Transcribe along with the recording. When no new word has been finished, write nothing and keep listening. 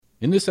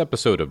In this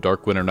episode of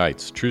Dark Winter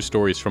Nights, True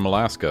Stories from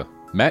Alaska,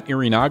 Matt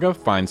Irinaga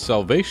finds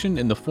salvation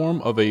in the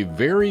form of a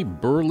very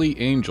burly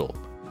angel.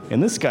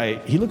 And this guy,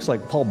 he looks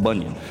like Paul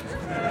Bunyan,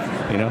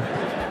 you know?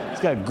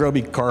 He's got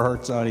grubby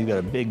Carhartts on, he's got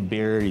a big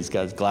beard, his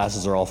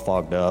glasses are all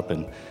fogged up,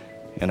 and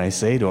I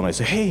say to him,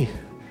 hey,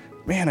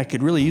 man, I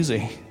could really use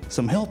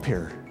some help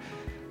here.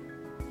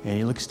 And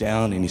he looks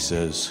down and he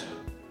says,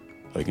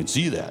 I can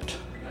see that.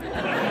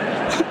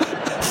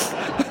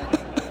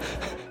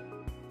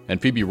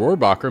 And Phoebe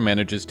Rohrbacher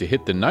manages to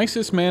hit the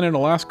nicest man in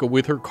Alaska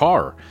with her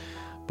car,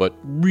 but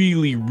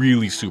really,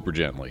 really super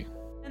gently.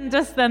 And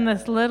just then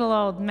this little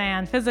old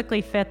man,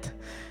 physically fit,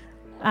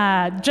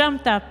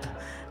 jumped up,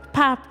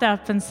 popped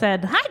up and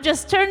said, I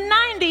just turned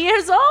 90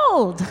 years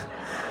old.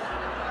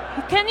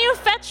 Can you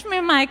fetch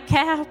me my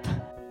cap?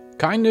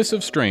 Kindness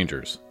of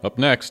Strangers. Up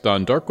next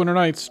on Dark Winter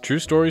Nights, True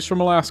Stories from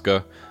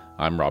Alaska,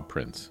 I'm Rob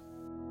Prince.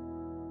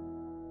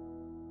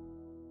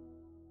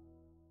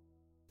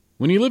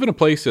 When you live in a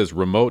place as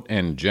remote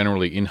and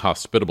generally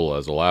inhospitable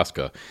as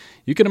Alaska,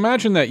 you can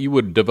imagine that you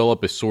would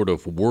develop a sort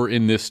of we're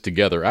in this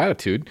together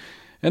attitude,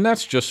 and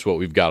that's just what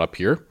we've got up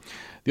here.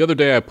 The other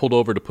day I pulled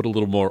over to put a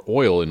little more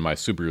oil in my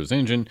Subaru's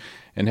engine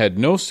and had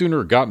no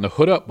sooner gotten the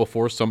hood up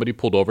before somebody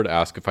pulled over to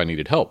ask if I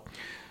needed help.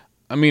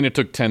 I mean, it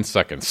took 10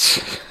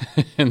 seconds.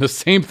 And the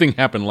same thing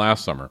happened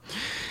last summer.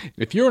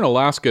 If you're in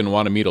Alaska and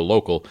want to meet a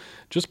local,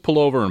 just pull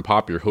over and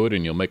pop your hood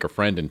and you'll make a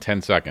friend in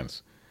 10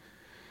 seconds.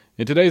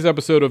 In today's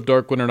episode of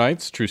Dark Winter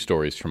Nights, True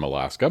Stories from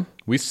Alaska,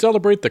 we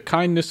celebrate the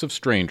kindness of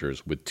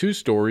strangers with two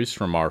stories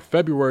from our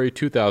February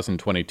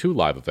 2022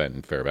 live event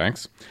in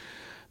Fairbanks.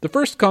 The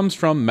first comes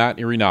from Matt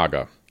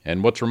Irinaga,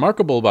 and what's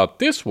remarkable about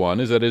this one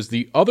is that it is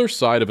the other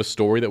side of a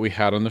story that we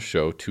had on the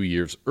show 2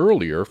 years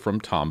earlier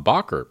from Tom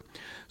Bacher.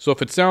 So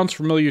if it sounds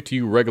familiar to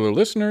you regular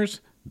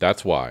listeners,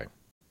 that's why.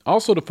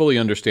 Also, to fully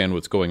understand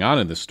what's going on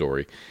in this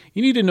story,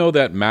 you need to know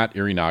that Matt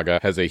Irinaga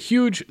has a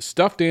huge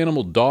stuffed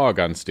animal dog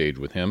on stage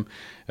with him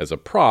as a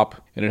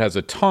prop, and it has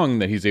a tongue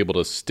that he's able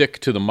to stick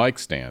to the mic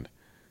stand.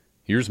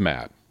 Here's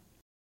Matt.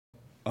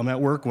 I'm at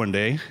work one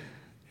day.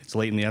 It's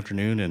late in the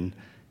afternoon,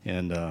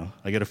 and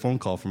I get a phone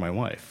call from my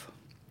wife.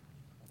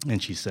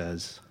 And she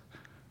says,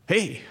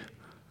 hey,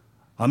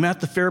 I'm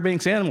at the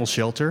Fairbanks Animal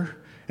Shelter,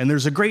 and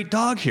there's a great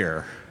dog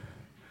here.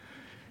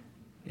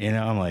 And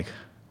I'm like,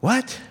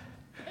 what?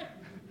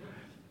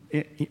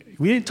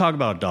 We didn't talk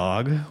about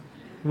dog.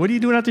 What are you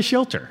doing at the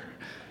shelter?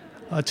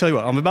 I'll tell you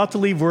what, I'm about to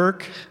leave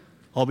work.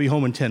 I'll be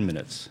home in 10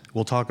 minutes.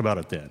 We'll talk about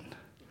it then.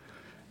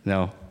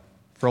 Now,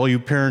 for all you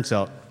parents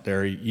out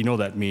there, you know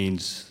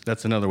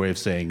that's another way of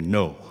saying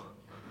no.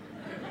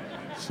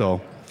 So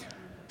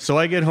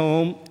I get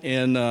home,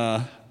 and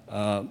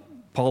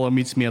Paula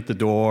meets me at the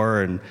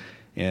door, and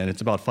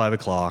it's about 5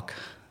 o'clock.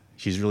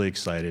 She's really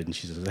excited, and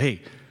she says,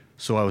 hey,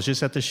 so I was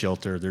just at the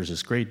shelter. There's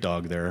this great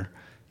dog there,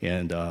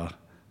 and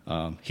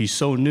he's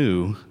so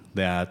new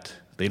that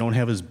they don't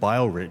have his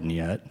bio written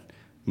yet,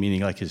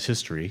 meaning like his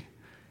history,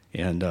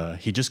 and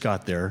he just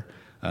got there.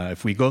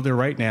 If we go there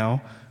right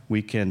now,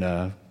 we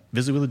can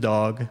visit with the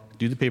dog,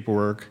 do the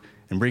paperwork,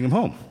 and bring him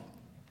home.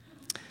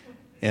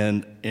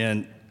 And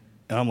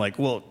I'm like,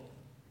 well,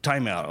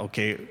 time out,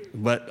 okay,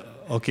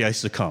 but okay, I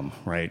succumb,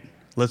 right?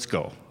 Let's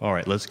go. All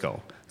right, let's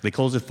go. They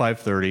close at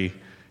 5:30,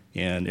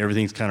 and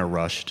everything's kind of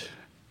rushed,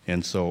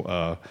 and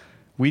so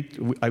we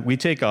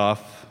take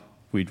off.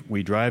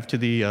 We drive to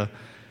the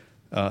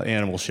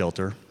animal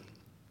shelter,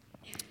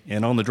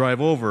 and on the drive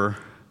over,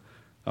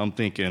 I'm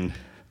thinking,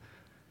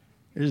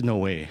 there's no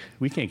way.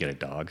 We can't get a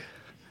dog.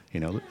 You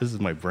know, this is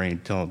my brain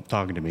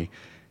talking to me.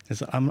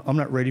 I'm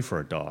not ready for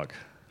a dog.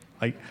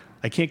 I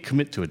can't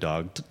commit to a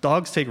dog.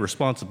 Dogs take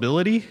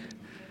responsibility,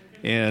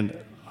 and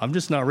I'm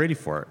just not ready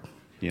for it,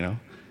 you know.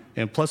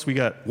 And plus, we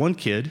got one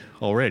kid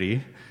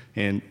already,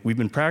 and we've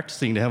been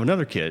practicing to have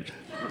another kid.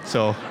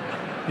 So,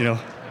 you know,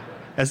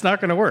 that's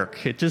not going to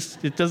work. It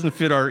doesn't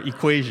fit our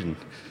equation.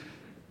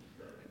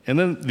 And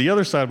then the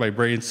other side of my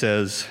brain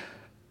says,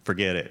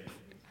 forget it.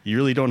 You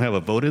really don't have a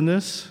vote in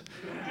this,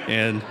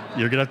 and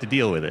you're going to have to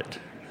deal with it.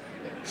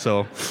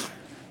 So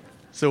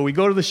we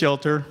go to the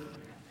shelter,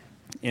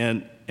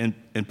 and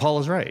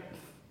Paula's right.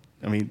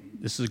 I mean,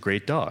 this is a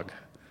great dog.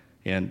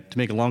 And to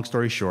make a long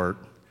story short,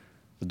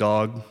 the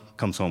dog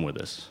comes home with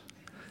us.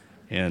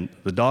 And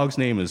the dog's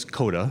name is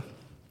Coda,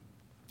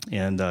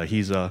 and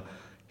he's a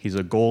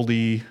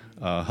Goldie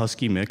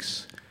Husky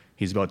mix.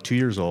 He's about 2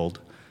 years old.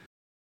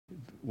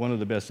 One of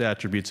the best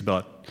attributes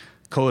about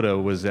Coda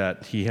was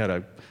that he had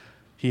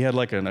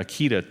like an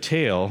Akita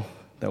tail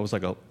that was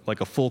like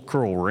a full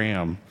curl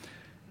ram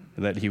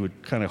that he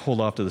would kind of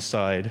hold off to the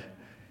side,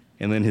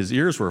 and then his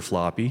ears were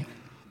floppy.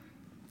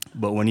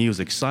 But when he was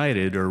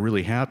excited or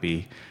really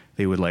happy,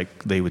 they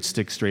would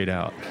stick straight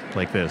out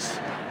like this,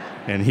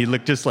 and he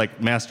looked just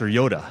like Master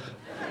Yoda,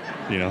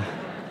 you know.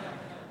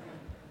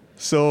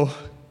 So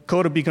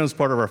Coda becomes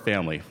part of our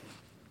family,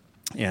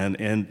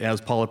 and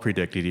as Paula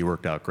predicted, he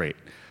worked out great.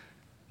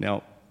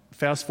 Now,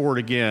 fast forward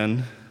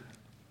again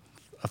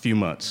a few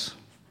months,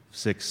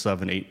 6,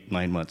 7, 8,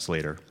 9 months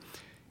later.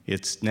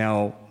 It's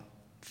now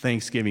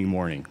Thanksgiving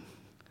morning.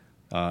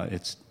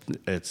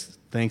 It's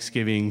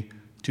Thanksgiving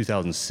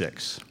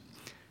 2006,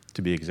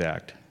 to be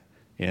exact.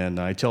 And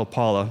I tell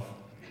Paula,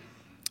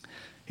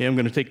 hey, I'm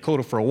going to take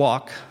Coda for a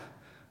walk.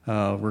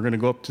 We're going to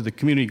go up to the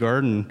community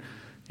garden,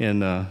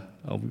 and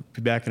I'll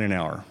be back in an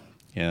hour.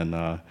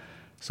 And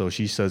so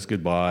she says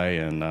goodbye,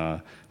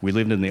 and we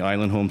lived in the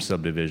Island Home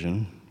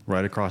subdivision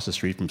right across the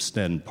street from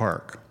Snedden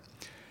Park.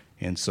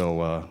 And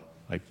so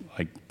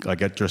I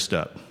got dressed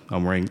up.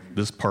 I'm wearing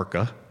this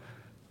parka,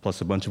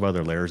 plus a bunch of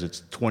other layers.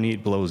 It's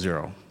 28 below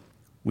zero.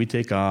 We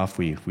take off,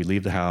 we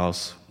leave the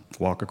house,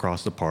 walk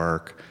across the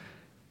park,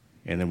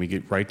 and then we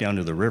get right down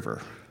to the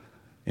river.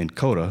 And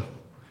Coda,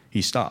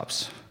 he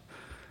stops.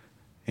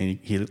 And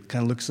he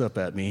kind of looks up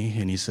at me,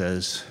 and he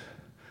says,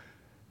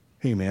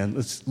 hey, man,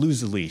 let's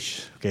lose the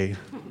leash, okay?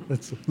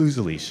 Let's lose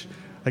the leash.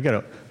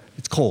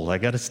 It's cold. I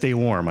got to stay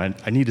warm. I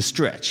need to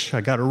stretch.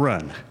 I got to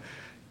run.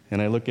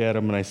 And I look at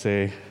him, and I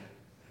say,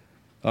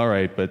 all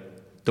right,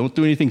 but don't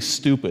do anything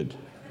stupid,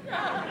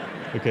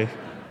 okay?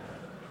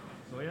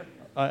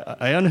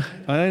 I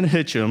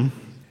unhitch him,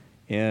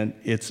 and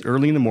it's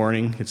early in the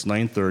morning. It's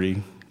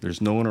 9:30.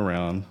 There's no one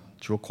around.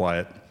 It's real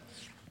quiet,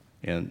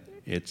 and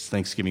it's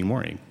Thanksgiving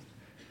morning.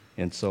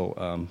 And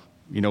so,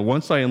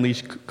 once I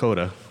unleash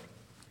Coda,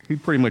 he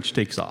pretty much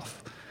takes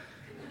off.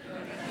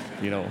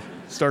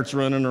 Starts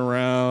running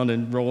around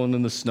and rolling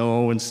in the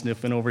snow and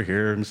sniffing over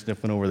here and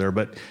sniffing over there.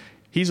 But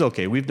he's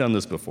okay. We've done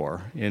this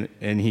before.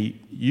 And he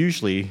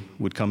usually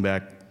would come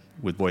back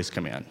with voice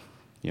command.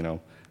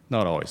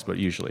 Not always, but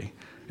usually.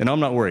 And I'm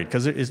not worried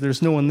because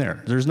there's no one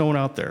there. There's no one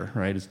out there,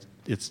 right?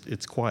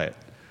 It's quiet.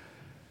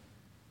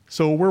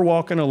 So we're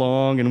walking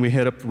along, and we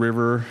head up the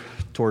river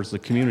towards the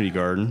community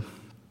garden,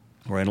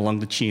 right along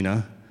the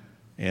Chena.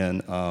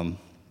 And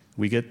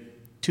we get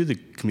to the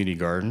community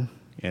garden,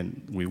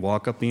 and we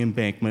walk up the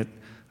embankment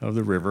of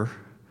the river,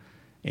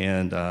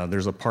 and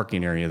there's a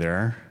parking area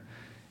there.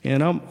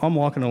 And I'm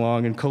walking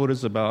along, and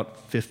Coda's about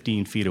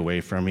 15 feet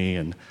away from me,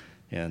 and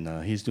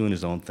he's doing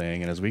his own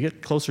thing. And as we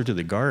get closer to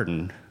the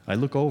garden, I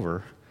look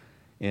over,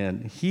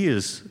 and I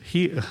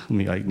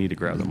need to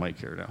grab the mic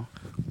here now.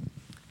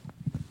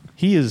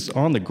 He is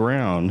on the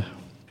ground,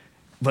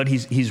 but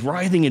he's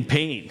writhing in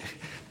pain.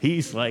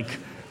 He's like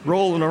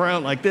rolling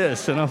around like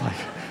this, and I'm like,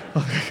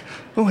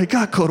 oh my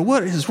God, Coda,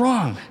 what is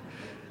wrong?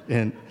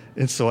 And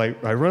so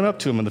I run up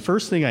to him, and the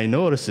first thing I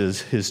notice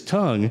is his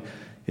tongue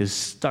is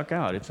stuck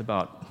out. It's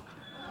about,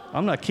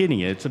 I'm not kidding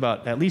you, it's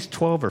about at least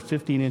 12 or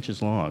 15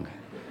 inches long.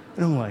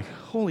 And I'm like,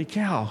 holy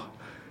cow.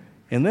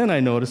 And then I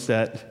noticed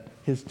that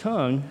his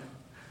tongue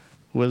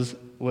was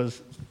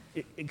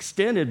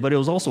extended, but it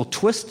was also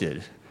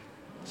twisted.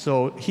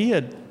 So he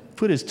had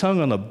put his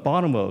tongue on the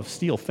bottom of a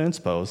steel fence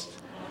post,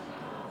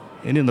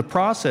 and in the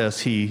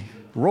process, he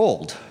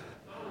rolled.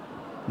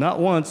 Not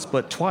once,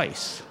 but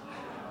twice.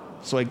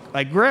 So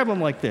I grab him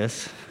like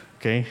this,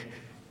 okay?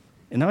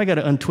 And now I got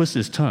to untwist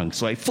his tongue.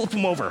 So I flip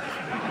him over.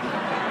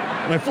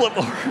 And I flip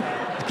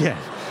over again,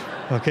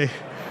 okay?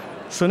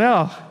 So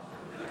now,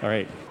 all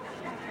right.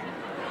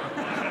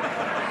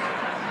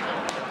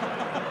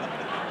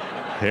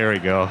 There we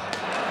go.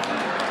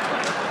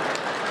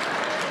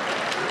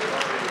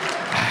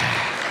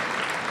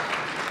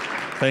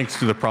 Thanks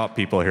to the prop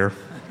people here.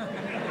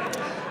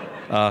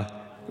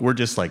 We're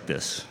just like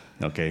this,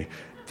 okay?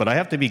 But I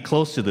have to be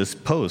close to this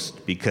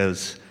post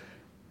because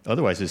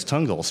otherwise his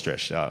tongue's all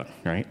stretched out,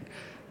 right?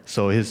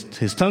 So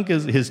his tongue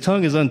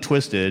is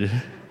untwisted,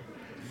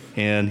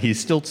 and he's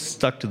still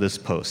stuck to this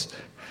post.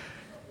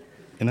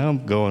 And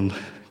I'm going,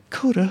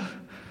 Coda,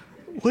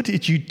 what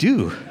did you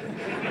do?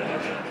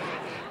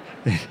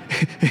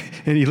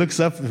 And he looks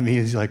up at me,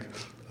 and he's like,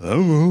 I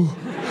don't know.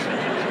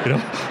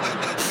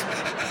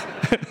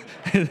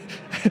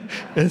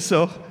 And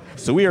so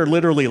we are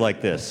literally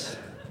like this,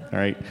 all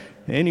right?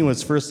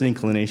 Anyone's first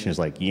inclination is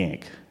like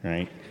yank,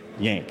 right?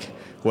 Yank.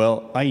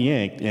 Well, I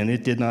yanked, and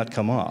it did not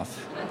come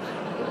off.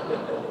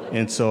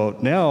 And so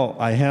now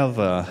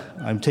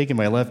I'm taking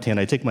my left hand,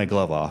 I take my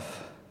glove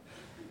off,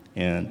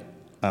 and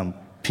I'm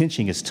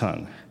pinching his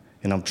tongue,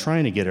 and I'm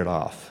trying to get it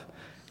off.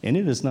 And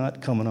it is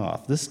not coming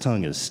off. This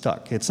tongue is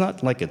stuck. It's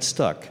not like it's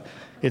stuck.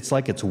 It's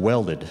like it's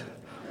welded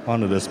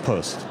onto this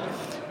post.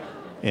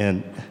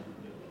 And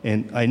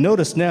I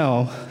notice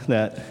now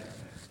that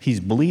he's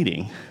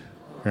bleeding,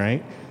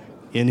 right?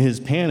 In his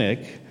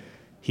panic,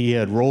 he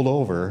had rolled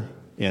over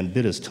and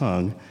bit his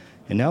tongue,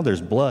 and now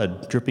there's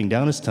blood dripping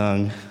down his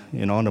tongue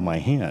and onto my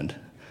hand.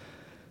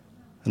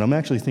 And I'm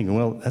actually thinking,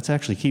 well, that's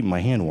actually keeping my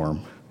hand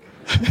warm.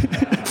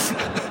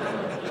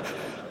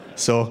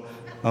 So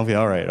I'll be,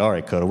 all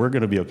right, Coda, we're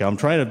going to be okay. I'm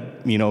trying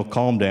to,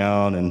 calm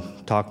down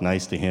and talk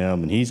nice to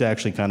him, and he's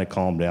actually kind of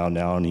calmed down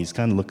now, and he's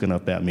kind of looking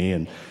up at me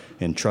and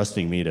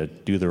trusting me to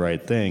do the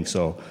right thing.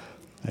 So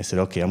I said,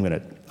 okay, I'm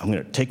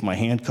gonna take my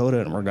hand, Coda,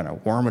 and we're gonna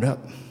warm it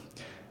up,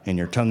 and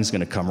your tongue's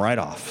gonna come right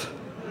off.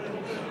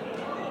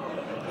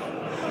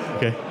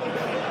 Okay.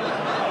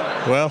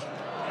 Well,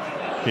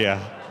 yeah,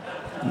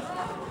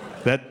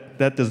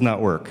 that does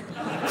not work.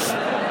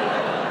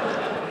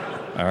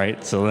 All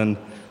right. So then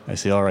I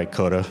say, all right,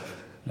 Coda,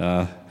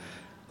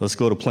 let's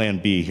go to Plan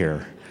B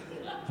here.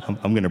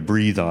 I'm going to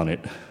breathe on it.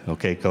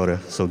 Okay, Coda,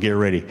 so get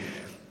ready.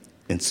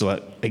 And so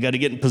I got to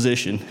get in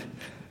position.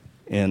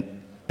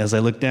 And as I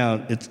look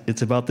down,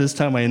 it's about this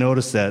time I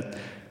notice that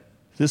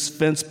this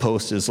fence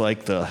post is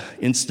like the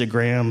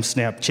Instagram,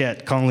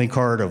 Snapchat calling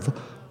card of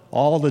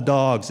all the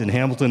dogs in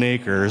Hamilton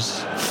Acres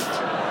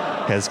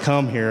has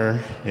come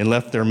here and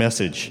left their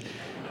message.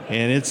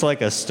 And it's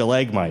like a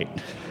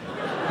stalagmite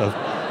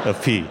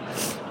of pee.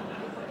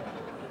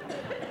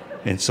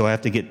 And so I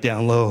have to get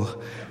down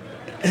low,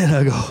 and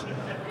I go,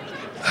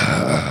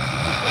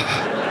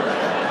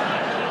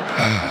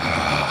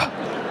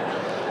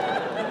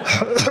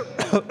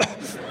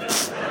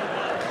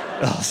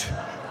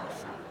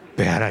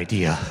 bad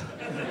idea.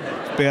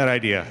 Bad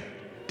idea.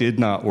 Did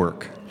not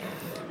work.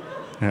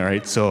 All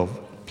right, so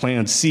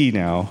plan C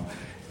now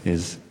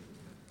is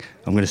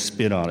I'm going to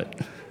spit on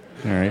it.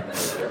 All right,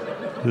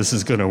 this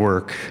is going to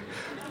work.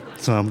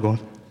 So I'm going,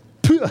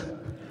 puh,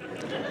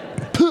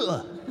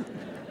 puh,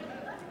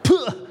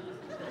 puh.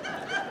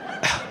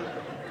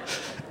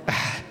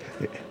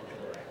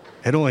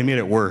 It only made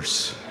it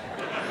worse.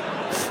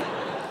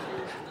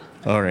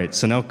 All right,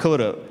 so now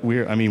Coda,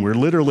 we're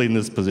literally in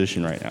this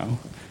position right now.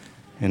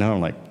 And now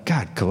I'm like,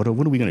 God, Coda,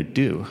 what are we going to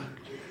do?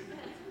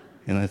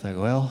 And I thought,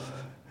 well,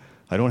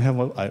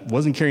 I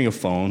wasn't carrying a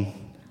phone,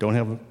 don't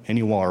have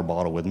any water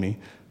bottle with me,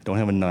 don't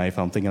have a knife.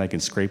 I'm thinking I can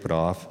scrape it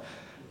off.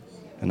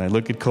 And I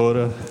look at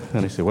Coda,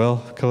 and I say,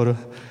 well, Coda,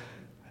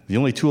 the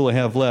only tool I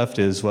have left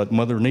is what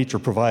Mother Nature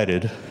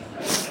provided.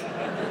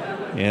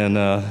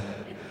 And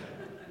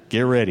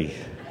get ready.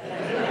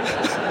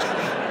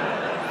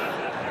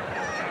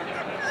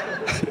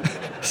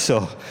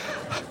 So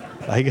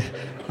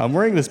I'm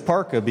wearing this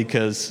parka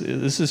because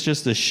this is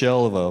just a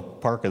shell of a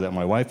parka that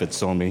my wife had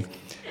sewn me.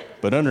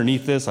 But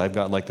underneath this, I've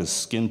got like this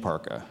skin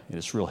parka.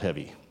 It's real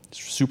heavy.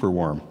 It's super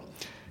warm.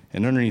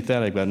 And underneath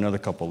that, I've got another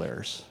couple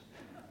layers.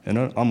 And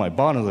on my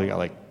bottoms, I got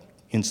like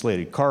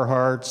insulated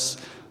Carhartts,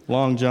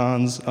 long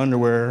johns,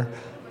 underwear.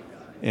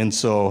 And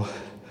so,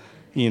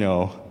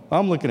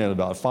 I'm looking at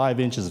about 5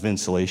 inches of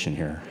insulation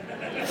here.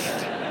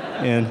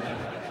 And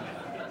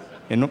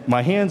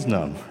my hand's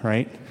numb,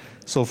 right?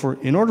 So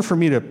in order for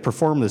me to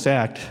perform this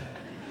act,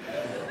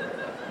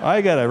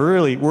 I got to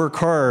really work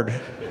hard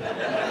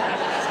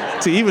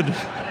to even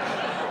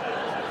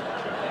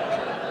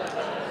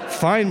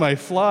find my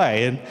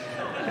fly.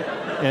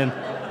 And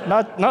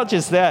not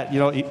just that,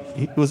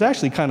 it was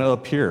actually kind of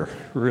up here,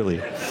 really.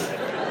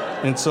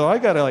 And so I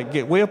got to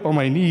get way up on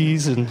my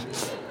knees, and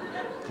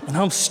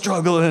I'm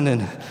struggling,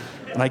 and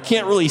I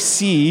can't really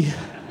see.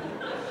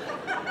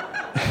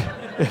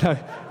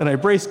 And I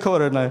brace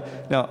Coda, and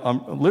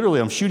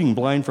I'm shooting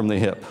blind from the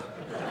hip.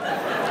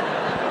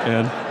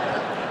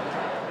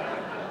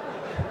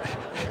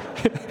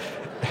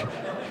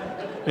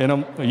 And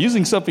I'm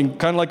using something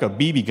kind of like a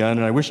BB gun,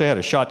 and I wish I had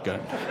a shotgun.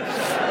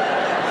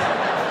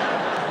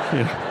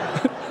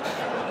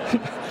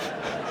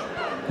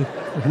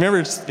 Remember,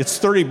 it's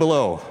 30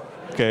 below,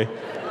 okay?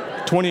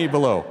 28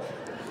 below.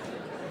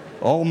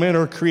 All men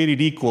are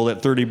created equal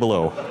at 30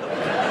 below.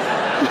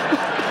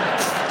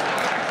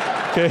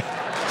 Okay?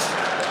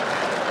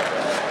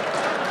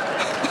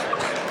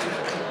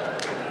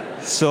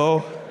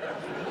 So,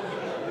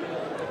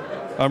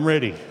 I'm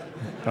ready.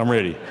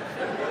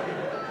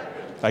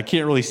 I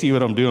can't really see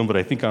what I'm doing, but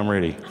I think I'm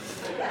ready.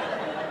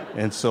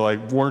 And so I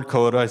warned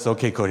Coda. I said,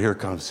 okay, Coda, here it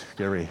comes.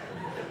 Get ready.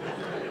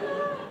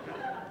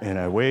 And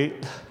I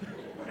wait.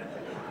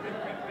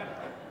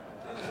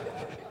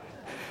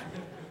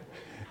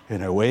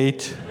 And I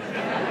wait.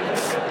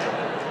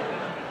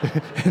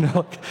 And I'm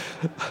like,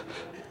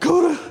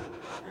 Coda,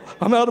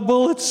 I'm out of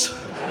bullets.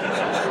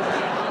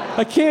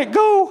 I can't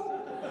go.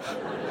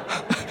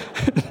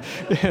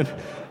 And,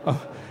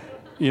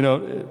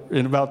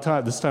 in about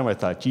this time I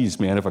thought, geez,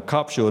 man, if a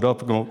cop showed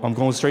up, I'm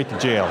going straight to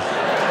jail.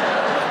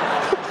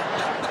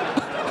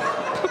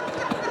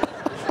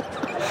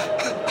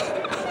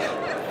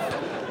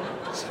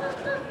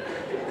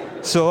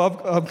 So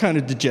I'm kind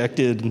of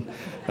dejected, and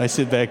I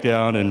sit back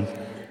down, and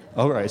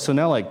all right, so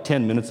now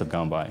 10 minutes have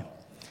gone by,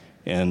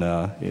 and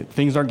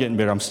things aren't getting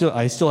better.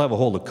 I still have a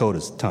hold of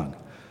Coda's tongue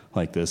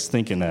like this,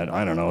 thinking that,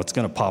 I don't know, it's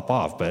going to pop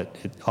off, but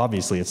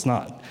obviously it's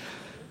not.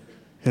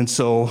 And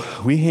so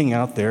we hang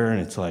out there, and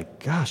it's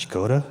like, gosh,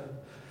 Coda,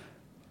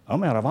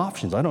 I'm out of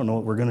options. I don't know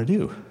what we're going to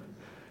do.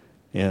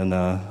 And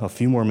a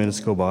few more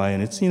minutes go by,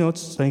 and it's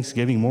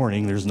Thanksgiving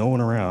morning. There's no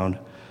one around.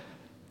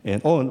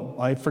 And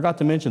I forgot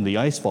to mention the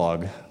ice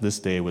fog this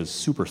day was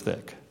super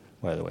thick,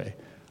 by the way.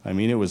 I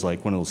mean, it was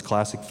like one of those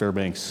classic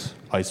Fairbanks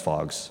ice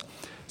fogs.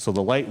 So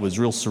the light was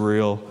real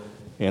surreal,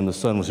 and the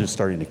sun was just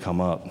starting to come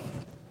up.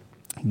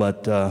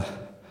 But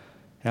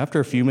after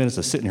a few minutes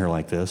of sitting here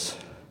like this,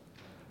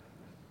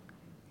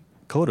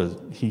 Coda,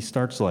 he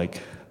starts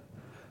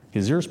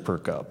his ears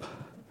perk up,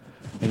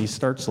 and he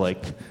starts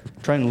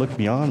trying to look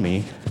beyond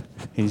me,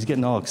 and he's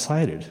getting all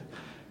excited.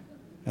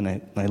 And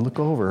I look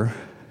over,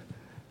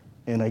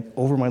 and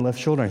over my left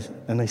shoulder,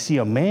 and I see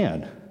a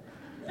man.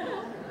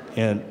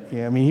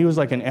 And he was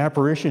like an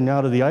apparition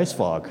out of the ice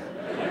fog.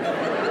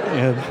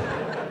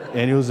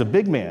 And he was a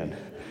big man.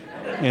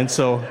 And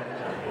so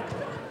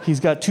he's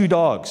got 2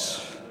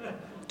 dogs,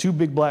 2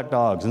 big black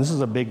dogs, and this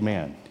is a big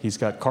man. He's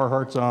got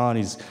Carhartts on,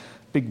 he's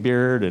big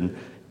beard,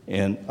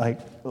 and I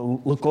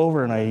look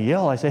over and I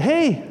yell, I say,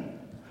 "Hey,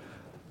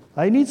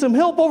 I need some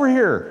help over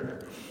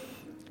here."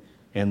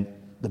 And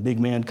the big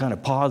man kind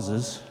of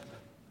pauses,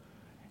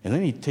 and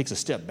then he takes a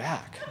step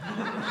back.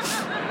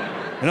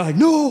 And I'm like,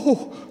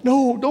 no,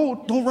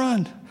 don't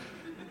run.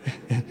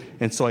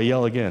 And so I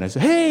yell again. I say,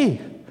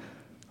 "Hey,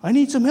 I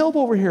need some help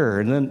over here."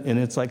 And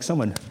it's like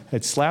someone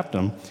had slapped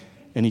him,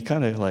 and he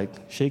kind of like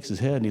shakes his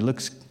head,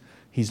 and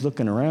he's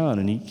looking around,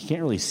 and he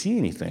can't really see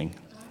anything.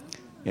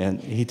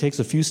 And he takes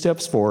a few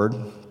steps forward,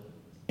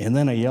 and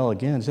then I yell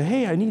again, and say,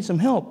 "Hey, I need some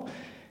help."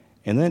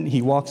 And then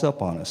he walks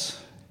up on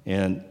us,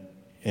 and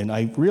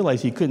I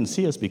realize he couldn't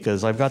see us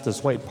because I've got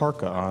this white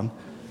parka on,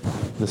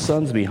 the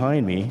sun's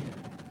behind me,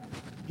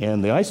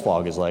 and the ice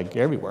fog is like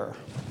everywhere.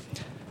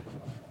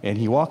 And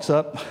he walks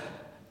up,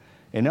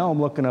 and now I'm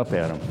looking up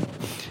at him.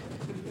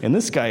 And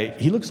this guy,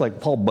 he looks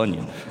like Paul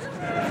Bunyan,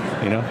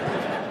 you know?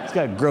 He's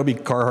got grubby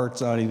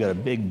Carhartts on, he's got a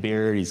big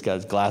beard, his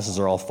glasses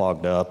are all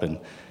fogged up, and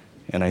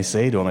I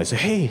say to him, I say,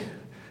 "Hey,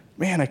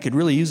 man, I could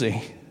really use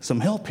some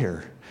help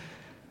here."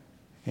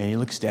 And he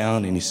looks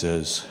down and he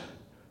says,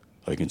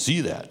 "I can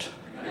see that."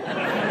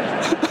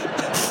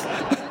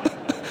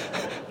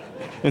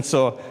 And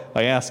so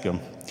I ask him,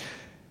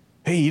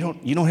 "Hey, you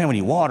don't have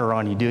any water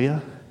on you, do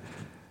you?"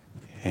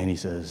 And he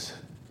says,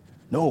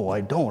 "No,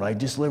 I don't. I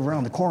just live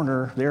around the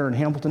corner there in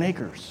Hamilton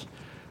Acres.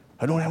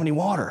 I don't have any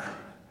water."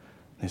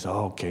 And he said,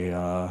 "Okay,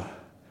 how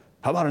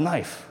about a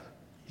knife?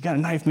 You got a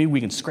knife? Maybe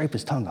we can scrape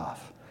his tongue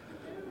off."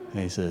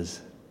 And he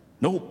says,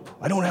 "Nope,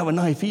 I don't have a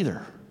knife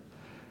either."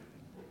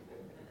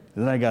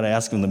 And then I got to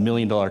ask him the $1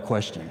 million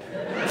question.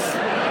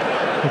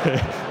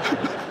 Okay.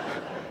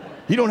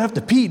 "You don't have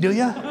to pee, do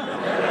you?"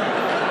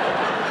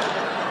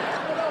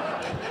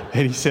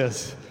 And he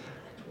says,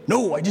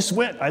 "No, I just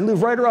went. I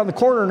live right around the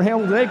corner in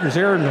Hamilton Acres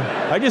here, and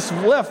I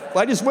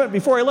just went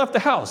before I left the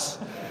house."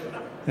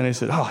 And I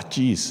said, "Oh,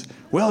 geez.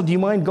 Well, do you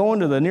mind going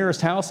to the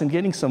nearest house and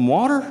getting some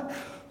water?"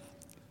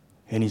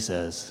 And he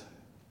says,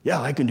 "Yeah,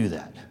 I can do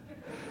that."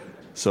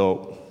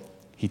 So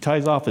he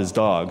ties off his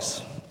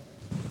dogs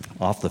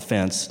off the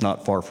fence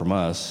not far from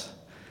us,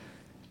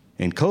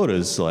 and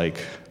Coda's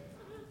like,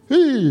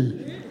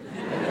 "Hey,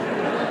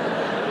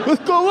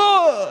 what's going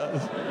on?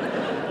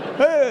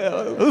 Hey,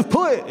 let's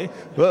play,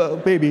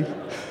 baby."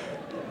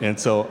 And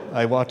so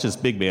I watch this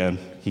big man.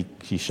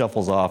 He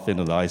shuffles off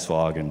into the ice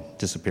fog and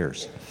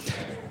disappears.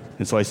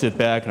 And so I sit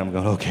back and I'm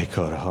going, "Okay,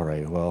 Coda, all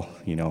right, well,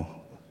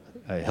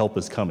 help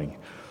is coming.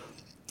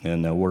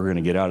 And we're going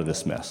to get out of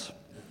this mess."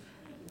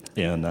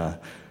 And a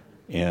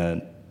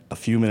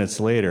few minutes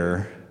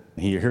later,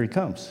 here he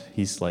comes.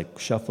 He's like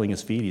shuffling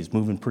his feet. He's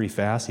moving pretty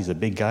fast. He's a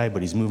big guy,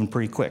 but he's moving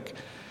pretty quick.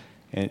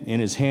 And in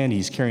his hand,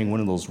 he's carrying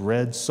one of those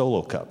red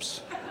Solo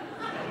cups.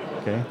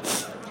 Okay?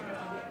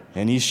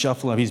 And he's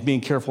shuffling. He's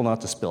being careful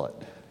not to spill it.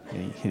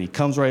 And he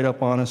comes right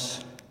up on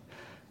us,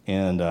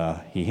 and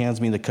he hands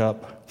me the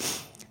cup,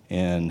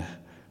 and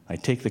I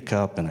take the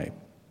cup and I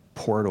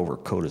pour it over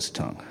Coda's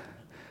tongue.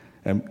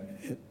 And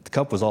the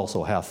cup was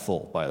also half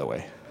full, by the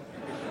way.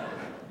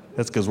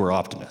 That's because we're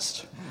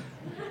optimists.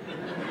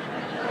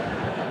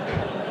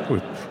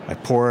 I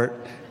pour it,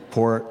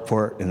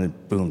 and then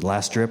boom,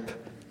 last drip,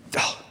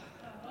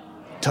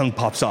 tongue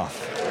pops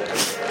off.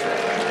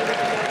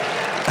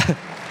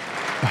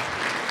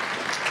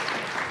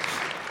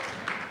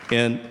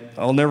 And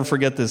I'll never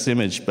forget this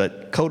image,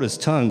 but Coda's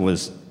tongue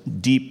was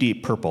deep,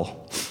 deep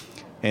purple,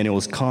 and it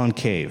was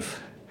concave.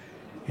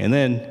 And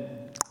then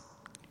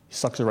he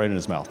sucks it right in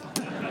his mouth.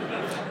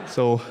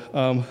 So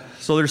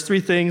there's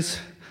 3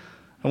 things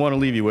I want to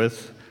leave you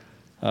with.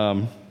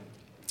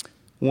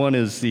 One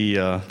is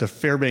the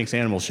Fairbanks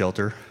Animal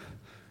Shelter.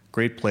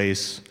 Great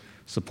place,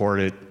 support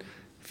it.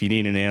 If you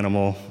need an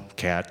animal,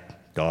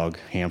 cat, dog,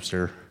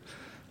 hamster,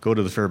 go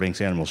to the Fairbanks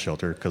Animal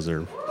Shelter because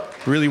they're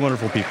really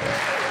wonderful people.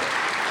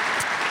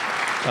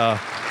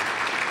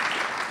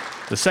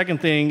 The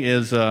second thing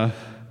is, you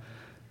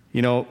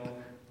never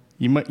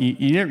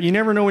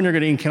know when you're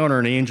going to encounter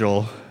an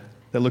angel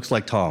that looks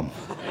like Tom.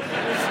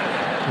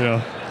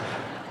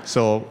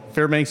 So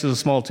Fairbanks is a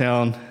small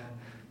town,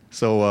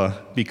 so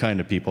be kind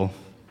to people.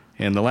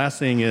 And the last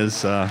thing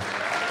is,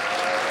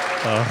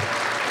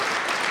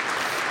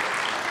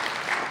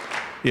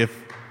 if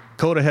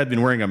Coda had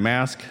been wearing a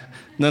mask,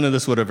 none of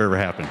this would have ever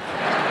happened.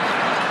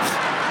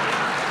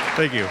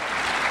 Thank you.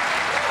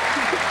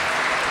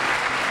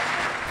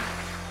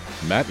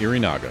 Matt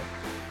Irinaga.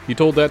 He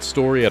told that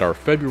story at our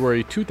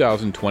February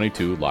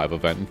 2022 live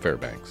event in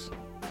Fairbanks.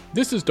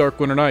 This is Dark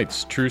Winter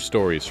Nights, True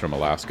Stories from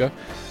Alaska,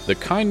 the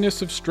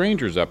Kindness of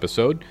Strangers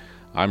episode.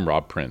 I'm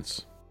Rob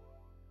Prince.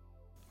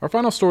 Our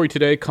final story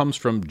today comes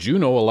from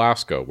Juneau,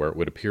 Alaska, where it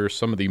would appear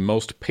some of the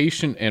most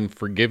patient and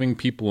forgiving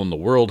people in the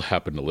world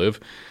happen to live.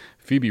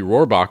 Phoebe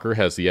Rohrbacher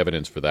has the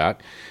evidence for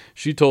that.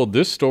 She told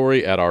this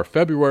story at our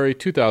February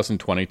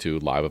 2022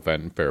 live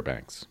event in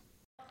Fairbanks.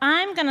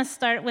 I'm going to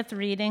start with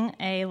reading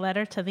a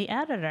letter to the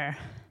editor.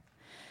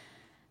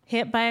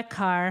 Hit by a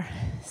car,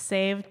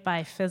 saved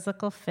by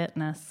physical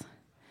fitness.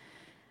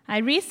 I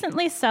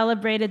recently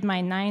celebrated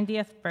my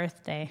 90th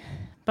birthday,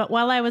 but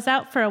while I was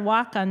out for a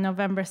walk on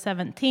November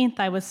 17th,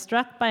 I was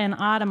struck by an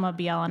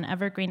automobile on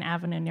Evergreen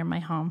Avenue near my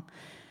home.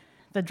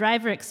 The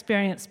driver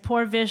experienced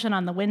poor vision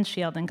on the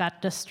windshield and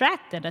got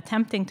distracted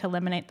attempting to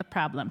eliminate the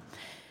problem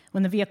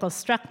when the vehicle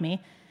struck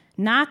me,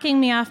 knocking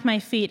me off my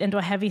feet into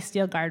a heavy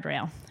steel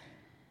guardrail.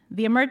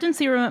 The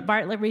emergency room at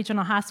Bartlett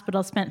Regional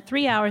Hospital spent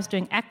 3 hours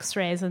doing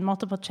x-rays and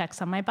multiple checks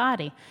on my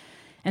body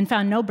and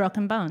found no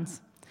broken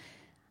bones.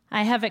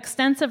 I have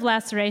extensive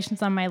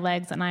lacerations on my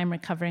legs and I am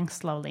recovering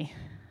slowly.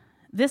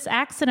 This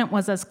accident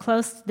was as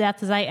close to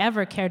death as I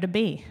ever care to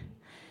be.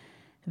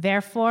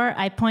 Therefore,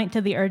 I point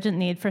to the urgent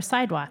need for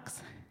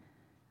sidewalks.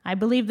 I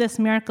believe this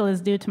miracle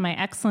is due to my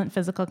excellent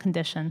physical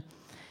condition.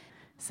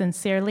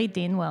 Sincerely,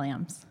 Dean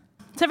Williams.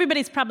 So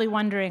everybody's probably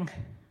wondering,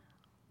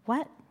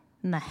 what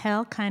in the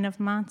hell kind of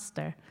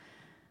monster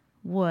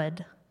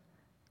would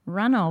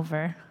run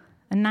over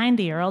a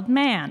 90-year-old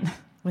man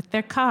with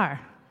their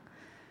car?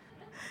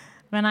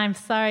 And I'm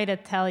sorry to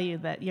tell you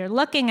that you're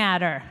looking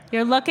at her.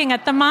 You're looking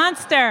at the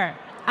monster.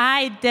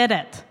 I did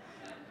it.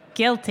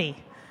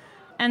 Guilty.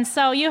 And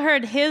so you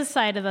heard his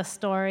side of the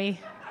story.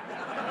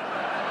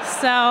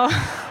 So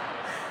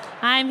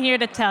I'm here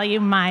to tell you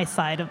my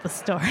side of the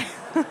story.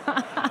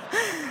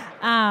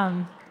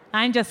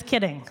 I'm just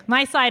kidding.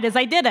 My side is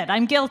I did it.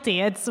 I'm guilty.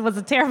 It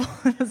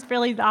was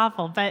really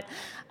awful. But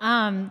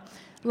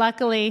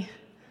luckily,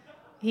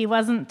 he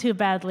wasn't too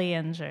badly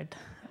injured.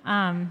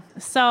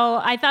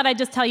 So I thought I'd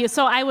just tell you.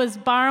 So I was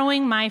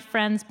borrowing my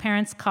friend's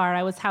parents' car.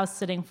 I was house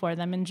sitting for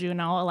them in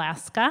Juneau,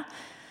 Alaska.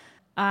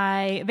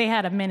 They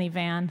had a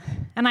minivan,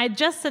 and I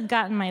just had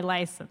gotten my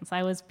license.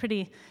 I was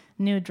pretty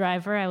new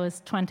driver. I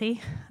was 20,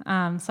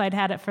 so I'd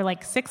had it for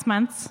like 6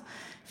 months,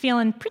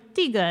 feeling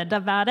pretty good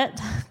about it,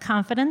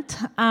 confident.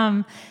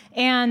 And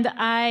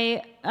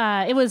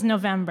it was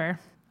November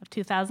of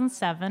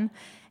 2007,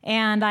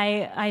 and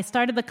I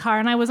started the car,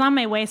 and I was on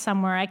my way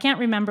somewhere. I can't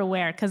remember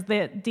where, because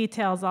the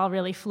details all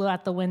really flew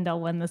out the window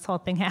when this whole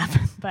thing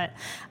happened. But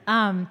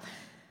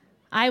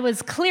I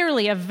was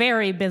clearly a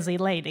very busy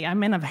lady.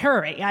 I'm in a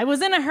hurry. I was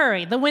in a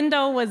hurry. The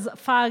window was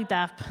fogged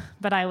up,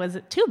 but I was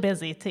too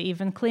busy to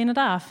even clean it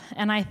off.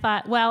 And I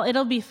thought, well,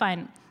 it'll be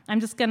fine. I'm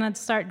just going to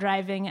start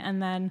driving,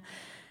 and then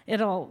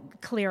it'll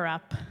clear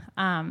up,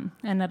 and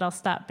it'll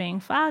stop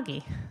being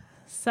foggy.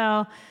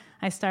 So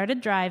I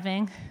started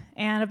driving,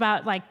 and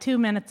about like 2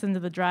 minutes into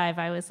the drive,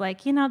 I was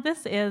like,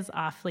 this is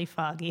awfully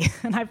foggy,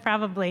 and I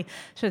probably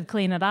should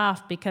clean it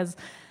off because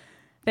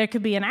there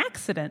could be an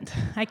accident.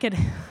 I could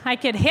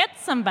hit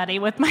somebody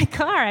with my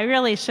car. I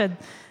really should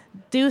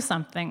do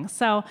something.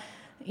 So,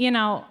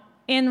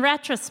 in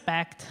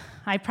retrospect,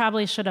 I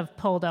probably should have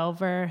pulled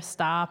over,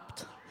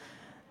 stopped,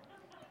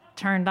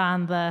 turned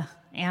on the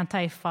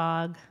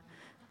anti-fog.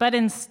 But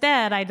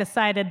instead, I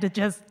decided to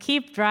just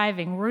keep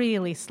driving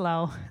really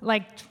slow,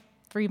 like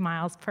 3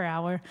 miles per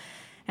hour.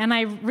 And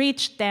I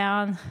reached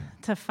down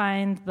to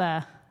find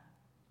the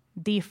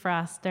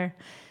defroster.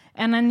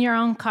 And in your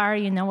own car,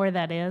 you know where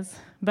that is.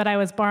 But I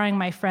was borrowing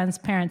my friend's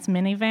parents'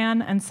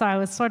 minivan, and so I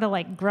was sort of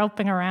like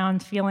groping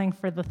around, feeling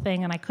for the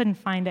thing, and I couldn't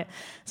find it.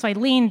 So I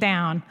leaned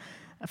down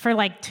for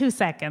like 2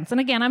 seconds. And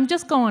again, I'm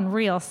just going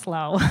real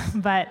slow.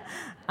 But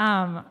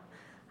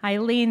I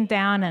leaned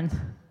down, and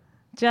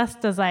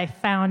just as I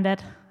found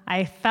it,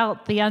 I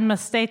felt the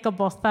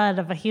unmistakable thud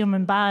of a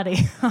human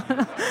body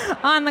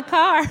on the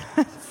car.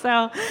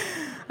 So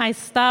I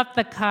stopped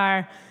the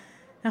car,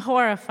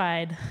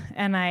 horrified,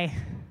 and I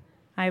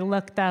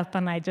looked up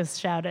and I just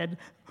shouted,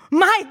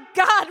 "My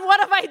God, what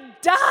have I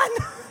done?"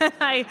 And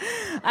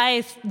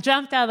I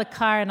jumped out of the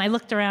car and I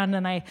looked around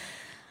and I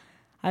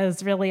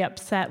was really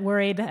upset,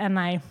 worried, and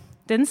I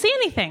didn't see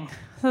anything.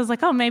 So I was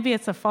like, oh, maybe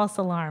it's a false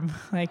alarm.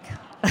 Like,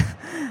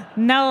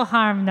 no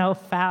harm, no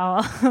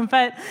foul.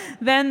 But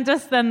then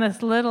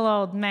this little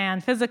old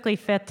man, physically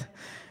fit,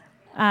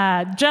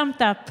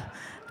 jumped up,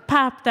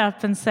 popped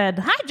up and said,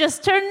 "I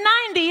just turned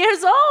 90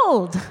 years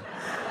old.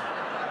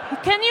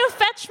 Can you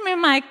fetch me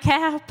my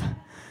cap?"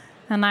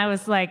 And I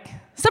was like,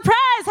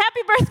 "Surprise,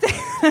 happy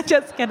birthday."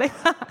 Just kidding.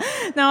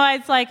 No, I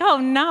was like, oh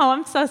no,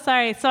 I'm so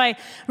sorry. So I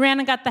ran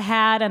and got the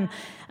hat, and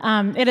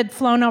it had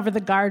flown over the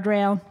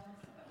guardrail.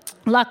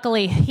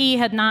 Luckily, he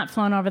had not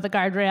flown over the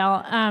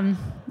guardrail,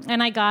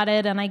 and I got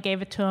it, and I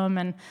gave it to him,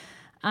 and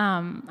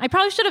I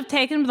probably should have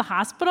taken him to the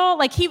hospital.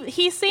 Like,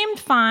 he seemed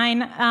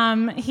fine.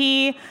 I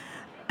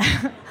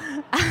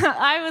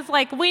was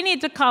like, we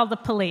need to call the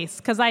police,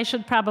 because I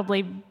should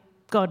probably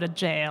go to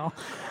jail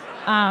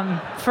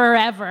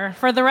forever,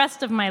 for the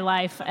rest of my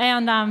life.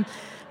 And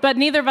but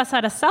neither of us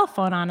had a cell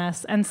phone on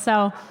us, and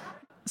so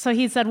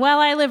he said, "Well,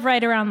 I live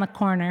right around the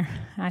corner."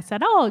 I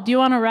said, "Oh, do you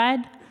want to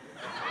ride?"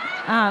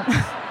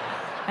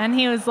 And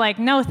he was like,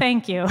 "No,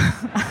 thank you.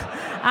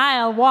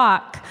 I'll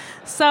walk."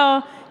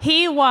 So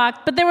he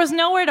walked, but there was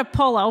nowhere to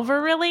pull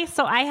over, really,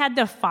 so I had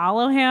to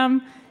follow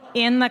him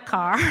in the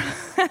car.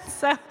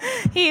 So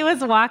he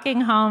was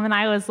walking home, and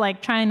I was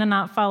like trying to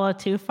not follow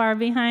too far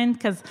behind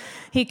because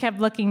he kept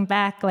looking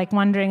back, like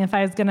wondering if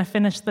I was going to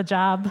finish the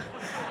job.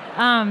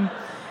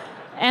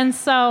 And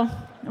so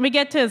we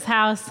get to his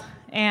house,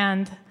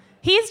 and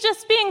he's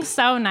just being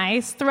so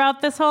nice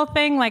throughout this whole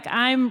thing. Like,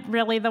 I'm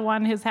really the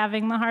one who's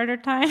having the harder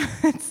time,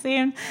 it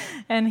seemed.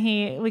 And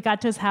we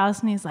got to his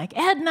house, and he's like,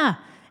 Edna,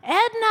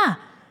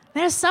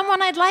 there's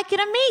someone I'd like you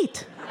to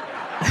meet.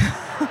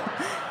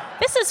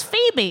 This is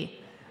Phoebe.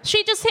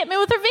 She just hit me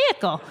with her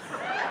vehicle.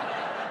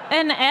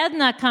 And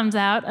Edna comes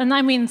out, and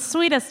I mean,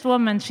 sweetest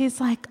woman. She's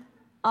like,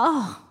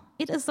 oh,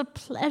 it is a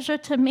pleasure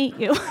to meet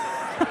you.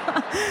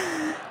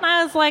 And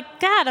I was like,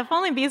 God, if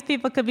only these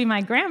people could be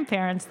my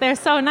grandparents. They're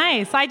so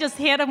nice. I just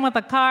hit them with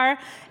a car,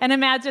 and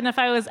imagine if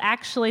I was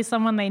actually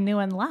someone they knew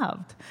and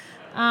loved.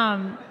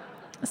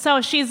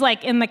 So she's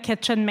like in the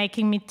kitchen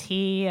making me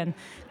tea and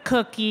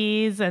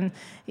cookies, and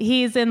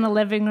he's in the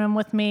living room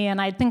with me, and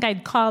I think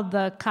I'd called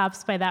the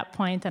cops by that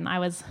point, and I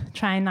was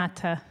trying not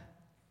to,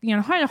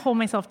 trying to hold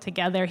myself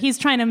together. He's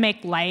trying to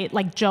make light,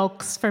 like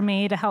jokes for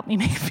me to help me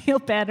make me feel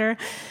better.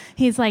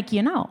 He's like,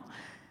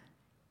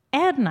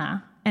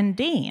 Edna and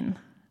Dean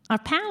are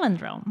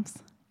palindromes.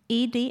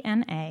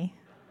 EDNA,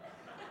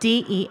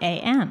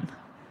 DEAN.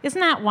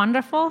 Isn't that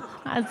wonderful?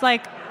 I was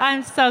like,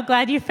 I'm so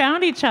glad you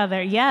found each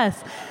other.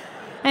 Yes.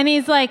 And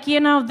he's like,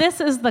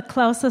 this is the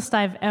closest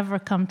I've ever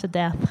come to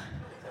death.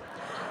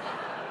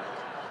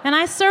 And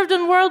I served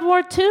in World War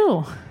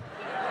II.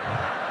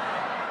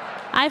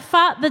 I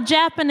fought the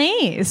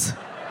Japanese.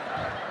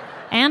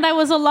 And I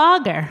was a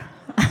logger.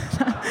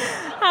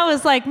 I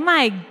was like,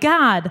 my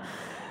God.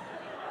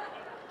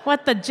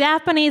 What the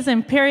Japanese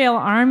Imperial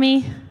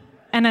Army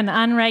and an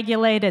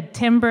unregulated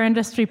timber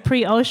industry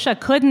pre-OSHA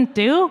couldn't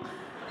do,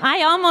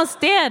 I almost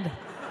did.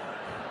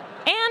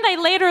 And I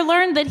later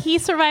learned that he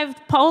survived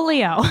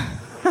polio.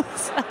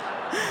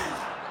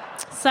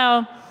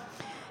 So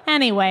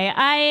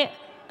anyway,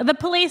 the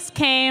police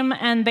came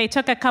and they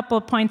took a couple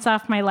of points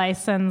off my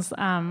license.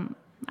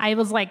 I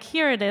was like,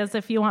 here it is.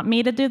 If you want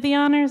me to do the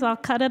honors, I'll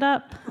cut it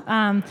up.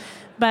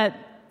 But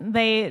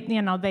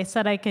they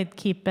said I could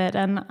keep it.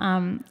 And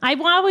I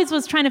always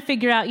was trying to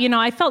figure out,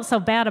 I felt so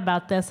bad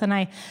about this. And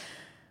I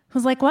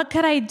was like, what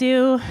could I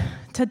do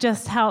to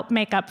just help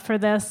make up for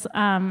this?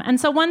 And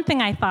so one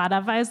thing I thought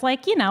of, I was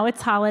like,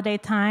 it's holiday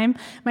time.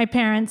 My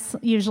parents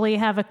usually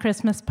have a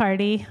Christmas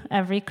party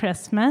every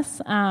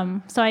Christmas.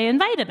 So I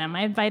invited them.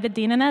 I invited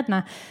Dean and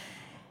Edna.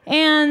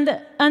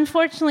 And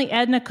unfortunately,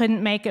 Edna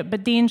couldn't make it,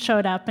 but Dean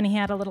showed up, and he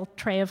had a little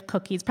tray of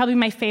cookies, probably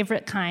my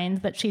favorite kind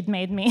that she'd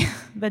made me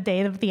the day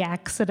of the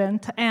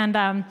accident.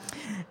 And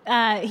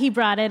he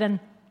brought it, and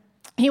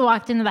he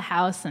walked into the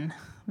house, and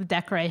the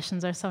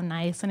decorations are so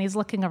nice, and he's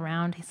looking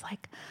around. He's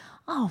like,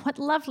 oh, what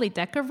lovely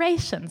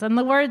decorations. And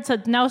the words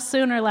had no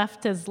sooner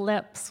left his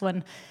lips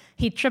when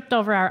he tripped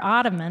over our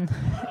ottoman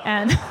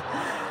and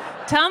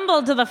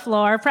tumbled to the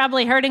floor,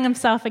 probably hurting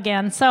himself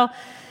again. So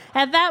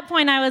at that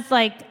point, I was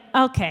like,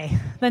 okay,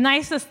 the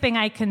nicest thing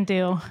I can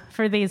do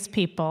for these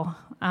people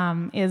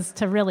is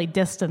to really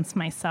distance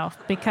myself,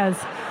 because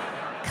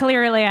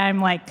clearly I'm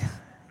like,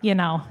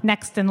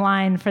 next in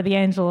line for the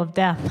angel of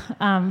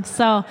death.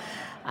 So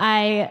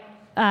I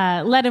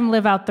let him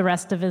live out the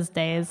rest of his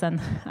days. And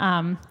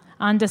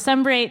on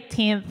December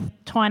 18th,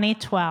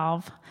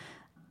 2012,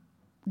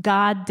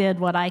 God did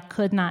what I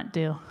could not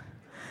do.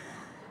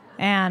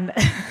 And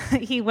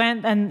he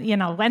went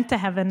to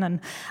heaven.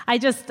 And I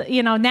just,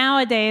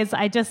 nowadays,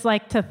 I just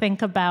like to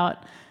think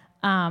about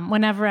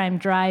whenever I'm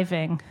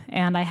driving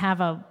and I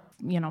have a,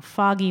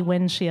 foggy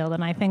windshield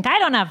and I think, I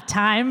don't have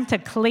time to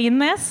clean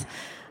this.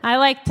 I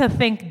like to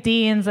think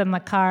Dean's in the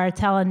car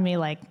telling me,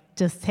 like,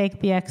 just take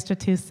the extra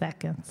 2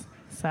 seconds.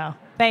 So,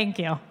 thank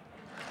you.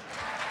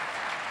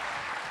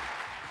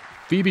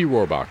 Phoebe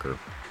Rohrbacher.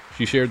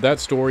 She shared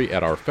that story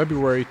at our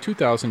February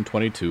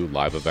 2022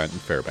 live event in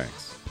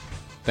Fairbanks.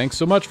 Thanks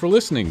so much for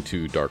listening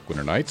to Dark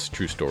Winter Nights,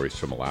 True Stories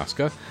from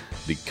Alaska,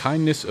 the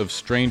Kindness of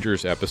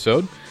Strangers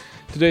episode.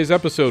 Today's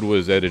episode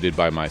was edited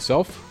by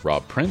myself,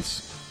 Rob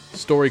Prince.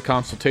 Story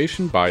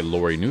consultation by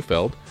Lori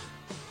Neufeld.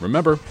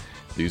 Remember,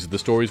 these are the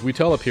stories we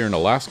tell up here in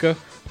Alaska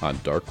on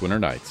Dark Winter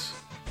Nights.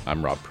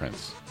 I'm Rob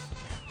Prince.